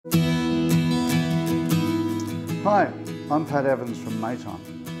Hi, I'm Pat Evans from Maton.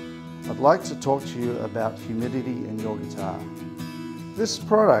 I'd like to talk to you about humidity in your guitar. This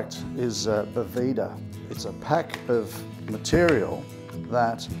product is Boveda. It's a pack of material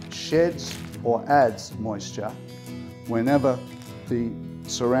that sheds or adds moisture whenever the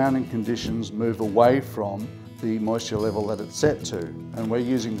surrounding conditions move away from the moisture level that it's set to, and we're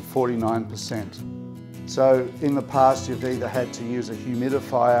using 49%. So in the past you've either had to use a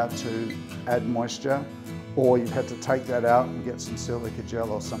humidifier to add moisture, or you've had to take that out and get some silica gel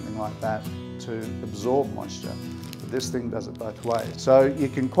or something like that to absorb moisture. But this thing does it both ways. So you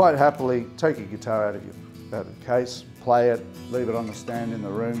can quite happily take your guitar out of the case, play it, leave it on the stand in the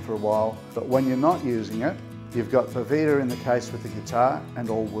room for a while, but when you're not using it, you've got Boveda in the case with the guitar and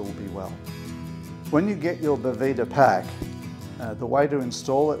all will be well. When you get your Boveda pack, the way to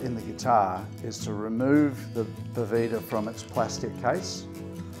install it in the guitar is to remove the Boveda from its plastic case,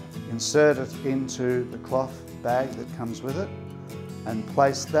 insert it into the cloth bag that comes with it, and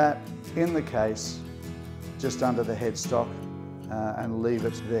place that in the case just under the headstock and leave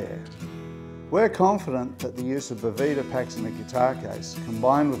it there. We're confident that the use of Boveda packs in a guitar case,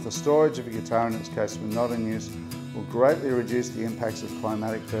 combined with the storage of a guitar in its case when not in use, will greatly reduce the impacts of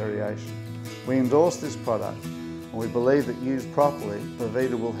climatic variation. We endorse this product, and we believe that used properly,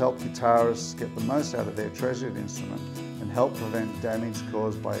 Boveda will help guitarists get the most out of their treasured instrument and help prevent damage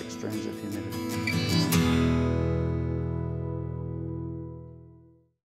caused by extremes of humidity.